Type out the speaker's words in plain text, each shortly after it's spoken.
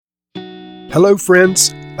Hello,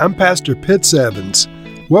 friends. I'm Pastor Pitts Evans.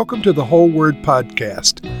 Welcome to the Whole Word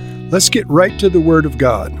Podcast. Let's get right to the Word of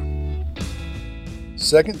God.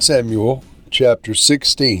 2 Samuel chapter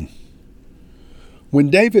 16. When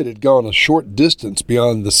David had gone a short distance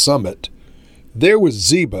beyond the summit, there was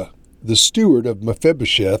Ziba, the steward of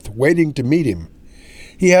Mephibosheth, waiting to meet him.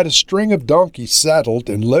 He had a string of donkeys saddled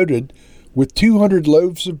and loaded with 200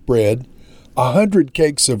 loaves of bread, 100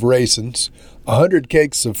 cakes of raisins, 100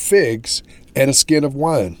 cakes of figs, and a skin of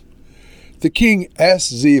wine. The king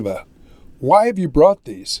asked Ziba, "Why have you brought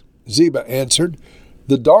these?" Ziba answered,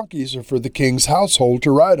 "The donkeys are for the king's household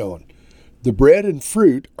to ride on. The bread and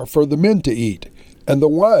fruit are for the men to eat, and the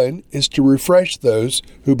wine is to refresh those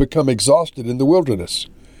who become exhausted in the wilderness."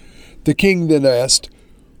 The king then asked,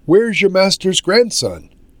 "Where is your master's grandson?"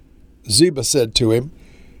 Ziba said to him,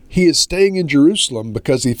 "He is staying in Jerusalem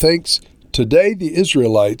because he thinks, 'Today the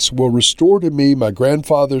Israelites will restore to me my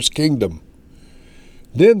grandfather's kingdom.'"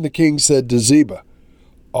 Then the king said to Ziba,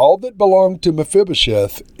 "All that belonged to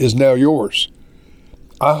Mephibosheth is now yours."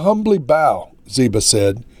 "I humbly bow," Ziba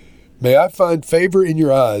said. "May I find favor in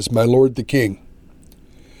your eyes, my lord the king."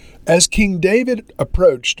 As King David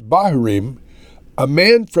approached Bahurim, a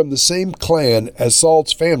man from the same clan as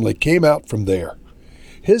Saul's family came out from there.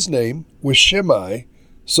 His name was Shimei,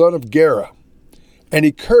 son of Gera, and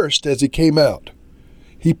he cursed as he came out.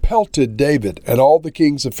 He pelted David and all the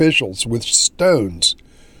king's officials with stones,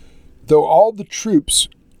 though all the troops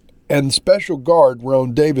and special guard were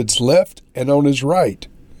on David's left and on his right.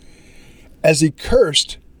 As he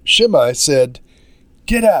cursed, Shimei said,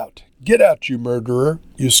 get out, you murderer,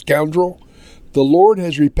 you scoundrel. The Lord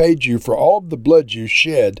has repaid you for all of the blood you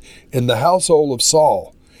shed in the household of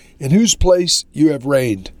Saul, in whose place you have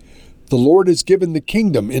reigned. The Lord has given the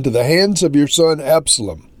kingdom into the hands of your son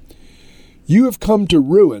Absalom. You have come to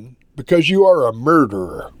ruin because you are a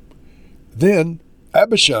murderer." Then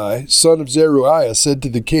Abishai, son of Zeruiah, said to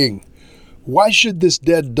the king, "Why should this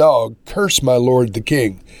dead dog curse my lord the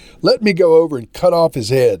king? Let me go over and cut off his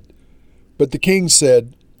head." But the king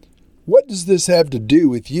said, "What does this have to do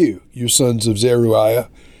with you, you sons of Zeruiah?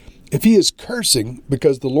 If he is cursing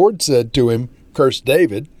because the Lord said to him, 'Curse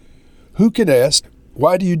David,' who can ask,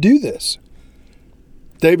 'Why do you do this?'"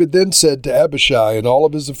 David then said to Abishai and all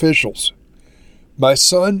of his officials, "My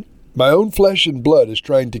son, my own flesh and blood is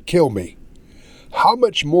trying to kill me. How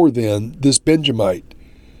much more then this Benjamite?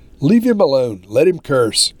 Leave him alone, let him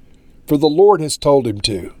curse, for the Lord has told him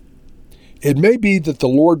to. It may be that the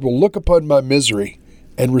Lord will look upon my misery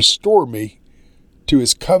and restore me to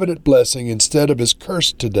his covenant blessing instead of his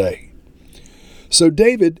curse today." So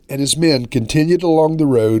David and his men continued along the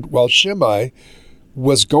road while Shimei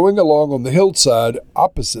was going along on the hillside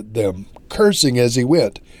opposite them, cursing as he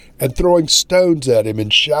went, and throwing stones at him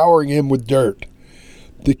and showering him with dirt.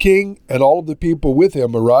 The king and all of the people with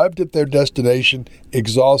him arrived at their destination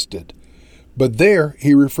exhausted, but there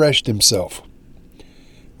he refreshed himself.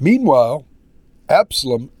 Meanwhile,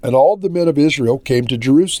 Absalom and all the men of Israel came to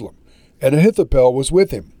Jerusalem, and Ahithophel was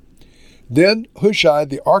with him. Then Hushai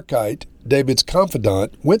the Archite, David's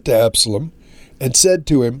confidant, went to Absalom and said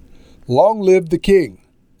to him, "Long live the king!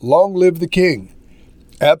 Long live the king!"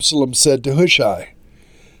 Absalom said to Hushai,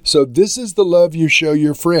 "So this is the love you show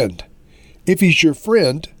your friend. If he's your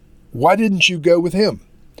friend, why didn't you go with him?"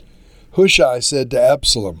 Hushai said to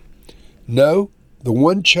Absalom, "No, the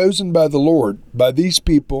one chosen by the Lord, by these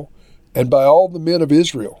people, and by all the men of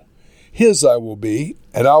Israel. His I will be,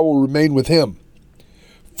 and I will remain with him.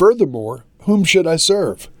 Furthermore, whom should I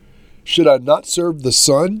serve? Should I not serve the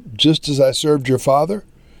son, just as I served your father?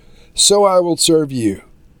 So I will serve you."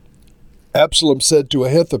 Absalom said to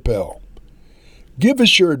Ahithophel, "Give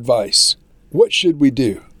us your advice. What should we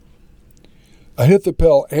do?"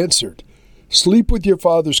 Ahithophel answered, "Sleep with your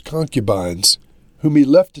father's concubines, whom he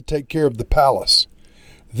left to take care of the palace.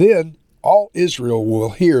 Then all Israel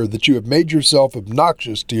will hear that you have made yourself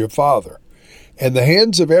obnoxious to your father, and the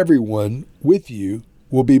hands of everyone with you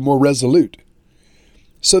will be more resolute."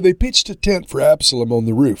 So they pitched a tent for Absalom on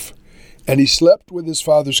the roof, and he slept with his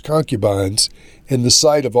father's concubines in the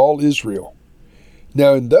sight of all Israel.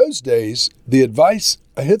 Now in those days, the advice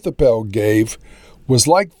Ahithophel gave was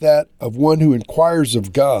like that of one who inquires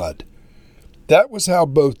of God. That was how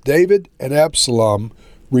both David and Absalom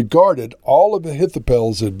regarded all of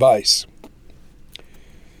Ahithophel's advice.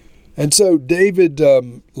 And so David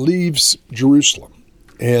leaves Jerusalem.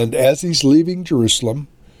 And as he's leaving Jerusalem,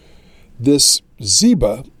 this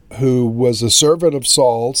Ziba, who was a servant of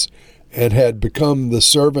Saul's and had become the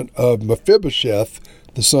servant of Mephibosheth,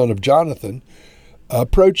 the son of Jonathan,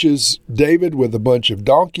 approaches David with a bunch of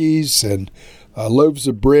donkeys and loaves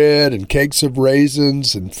of bread and cakes of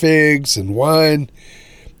raisins and figs and wine.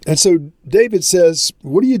 And so David says,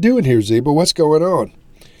 "What are you doing here, Ziba? What's going on?"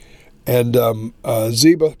 And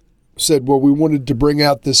Ziba said, "Well, we wanted to bring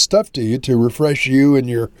out this stuff to you to refresh you and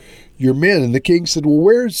your men." And the king said, "Well,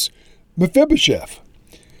 where's Mephibosheth?"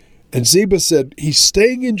 And Ziba said, "He's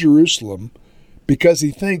staying in Jerusalem because he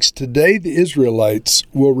thinks today the Israelites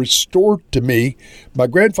will restore to me my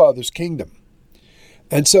grandfather's kingdom."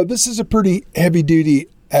 And so this is a pretty heavy-duty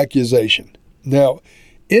accusation. Now,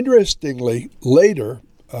 interestingly, later,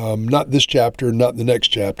 not this chapter, not the next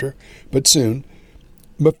chapter, but soon,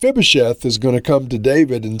 Mephibosheth is going to come to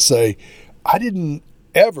David and say, "I didn't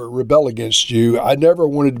ever rebel against you. I never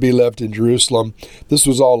wanted to be left in Jerusalem. This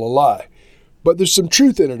was all a lie." But there's some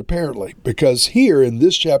truth in it, apparently, because here in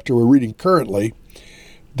this chapter we're reading currently,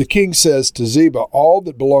 the king says to Ziba, "All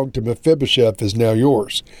that belonged to Mephibosheth is now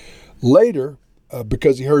yours." Later,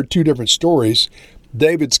 because he heard two different stories,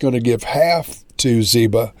 David's going to give half to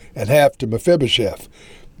Ziba and half to Mephibosheth.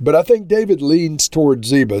 But I think David leans toward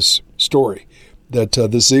Ziba's story, that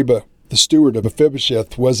the Ziba, the steward of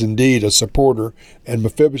Mephibosheth, was indeed a supporter, and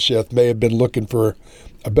Mephibosheth may have been looking for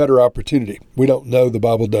a better opportunity. We don't know. The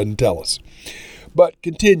Bible doesn't tell us. But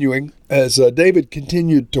continuing, as David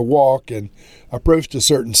continued to walk and approached a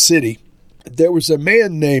certain city, there was a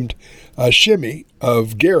man named Shimei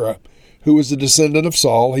of Gera, who was a descendant of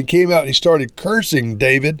Saul. He came out and he started cursing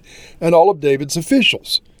David and all of David's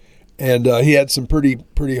officials. And he had some pretty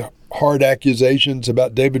hard accusations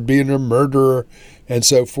about David being a murderer and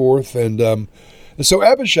so forth. And so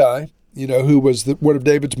Abishai, who was one of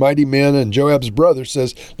David's mighty men and Joab's brother,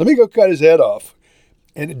 says, "Let me go cut his head off."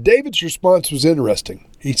 And David's response was interesting.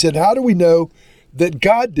 He said, "How do we know that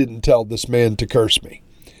God didn't tell this man to curse me?"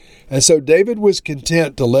 And so David was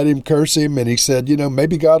content to let him curse him. And he said,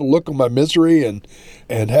 maybe God will look on my misery and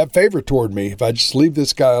have favor toward me if I just leave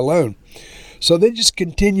this guy alone. So they just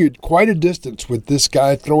continued quite a distance with this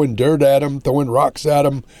guy, throwing dirt at him, throwing rocks at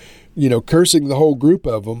him, cursing the whole group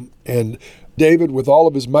of them. And David, with all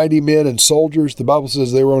of his mighty men and soldiers, the Bible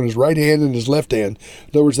says they were on his right hand and his left hand.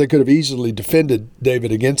 In other words, they could have easily defended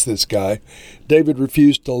David against this guy. David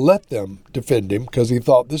refused to let them defend him because he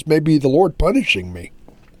thought, this may be the Lord punishing me.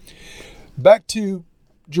 Back to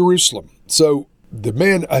Jerusalem. So the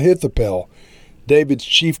man Ahithophel, David's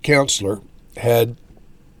chief counselor, had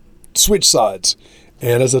switched sides.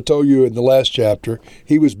 And as I told you in the last chapter,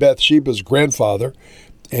 he was Bathsheba's grandfather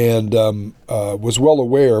and was well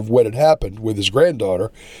aware of what had happened with his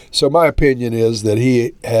granddaughter. So my opinion is that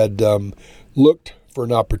he had looked for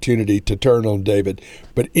an opportunity to turn on David.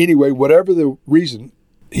 But anyway, whatever the reason,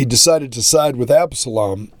 he decided to side with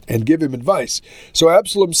Absalom and give him advice. So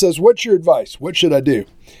Absalom says, "What's your advice? What should I do?"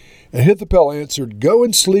 And Ahithophel answered, "Go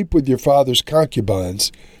and sleep with your father's concubines,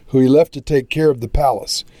 who he left to take care of the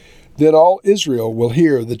palace. Then all Israel will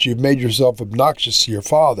hear that you've made yourself obnoxious to your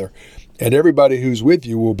father, and everybody who's with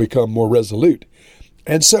you will become more resolute."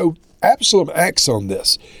 And so Absalom acts on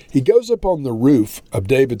this. He goes up on the roof of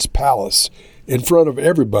David's palace in front of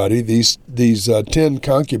everybody, these 10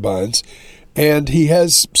 concubines, and he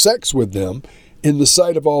has sex with them in the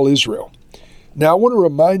sight of all Israel. Now, I want to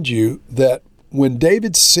remind you that when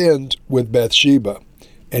David sinned with Bathsheba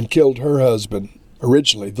and killed her husband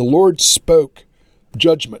originally, the Lord spoke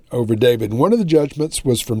judgment over David. And one of the judgments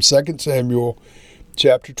was from 2 Samuel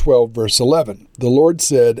chapter 12, verse 11. The Lord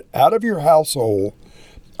said, "Out of your household,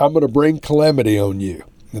 I'm going to bring calamity on you."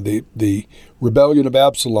 The rebellion of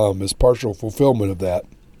Absalom is partial fulfillment of that.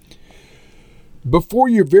 "Before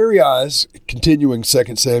your very eyes," continuing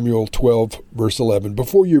 2 Samuel 12, verse 11,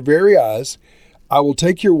 "before your very eyes, I will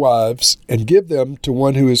take your wives and give them to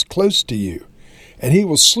one who is close to you, and he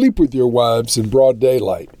will sleep with your wives in broad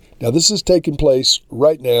daylight." Now, this is taking place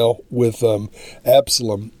right now with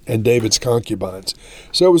Absalom and David's concubines.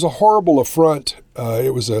 So it was a horrible affront.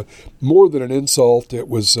 It was more than an insult. It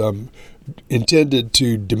was intended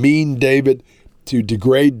to demean David, to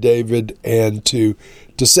degrade David, and to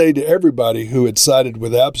say to everybody who had sided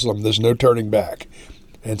with Absalom, there's no turning back.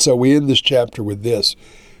 And so we end this chapter with this.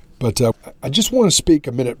 But I just want to speak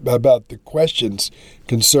a minute about the questions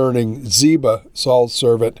concerning Ziba, Saul's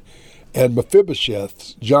servant, and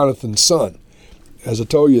Mephibosheth, Jonathan's son. As I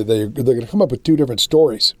told you, they're going to come up with two different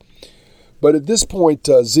stories. But at this point,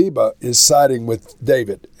 Ziba is siding with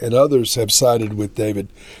David, and others have sided with David.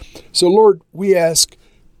 So, Lord, we ask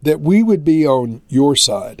that we would be on your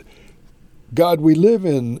side. God, we live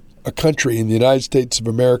in a country in the United States of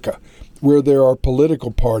America where there are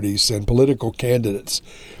political parties and political candidates.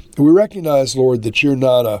 And we recognize, Lord, that you're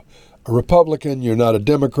not a Republican, you're not a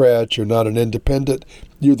Democrat, you're not an independent,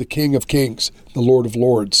 You're the King of Kings, the Lord of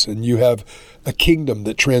Lords, and you have a kingdom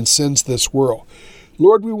that transcends this world.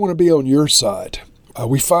 Lord, we want to be on your side.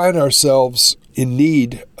 We find ourselves in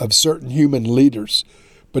need of certain human leaders,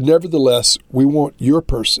 but nevertheless, we want your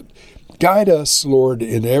person. Guide us, Lord,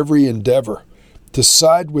 in every endeavor to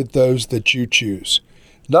side with those that you choose.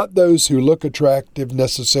 Not those who look attractive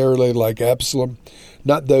necessarily like Absalom,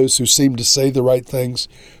 not those who seem to say the right things,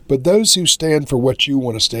 but those who stand for what you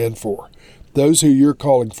want to stand for, those who you're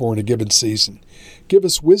calling for in a given season. Give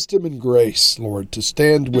us wisdom and grace, Lord, to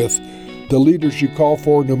stand with the leaders you call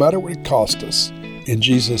for, no matter what it costs us. In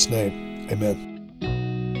Jesus' name, amen.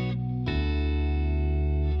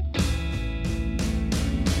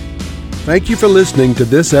 Thank you for listening to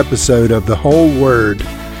this episode of The Whole Word.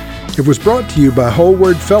 It was brought to you by Whole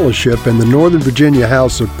Word Fellowship and the Northern Virginia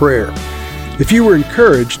House of Prayer. If you were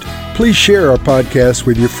encouraged, please share our podcast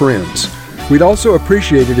with your friends. We'd also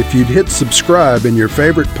appreciate it if you'd hit subscribe in your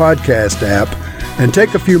favorite podcast app and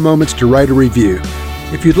take a few moments to write a review.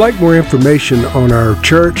 If you'd like more information on our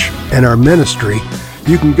church and our ministry,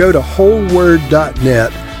 you can go to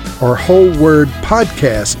wholeword.net or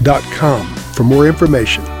wholewordpodcast.com for more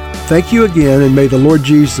information. Thank you again, and may the Lord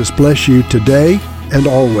Jesus bless you today and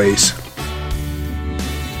always.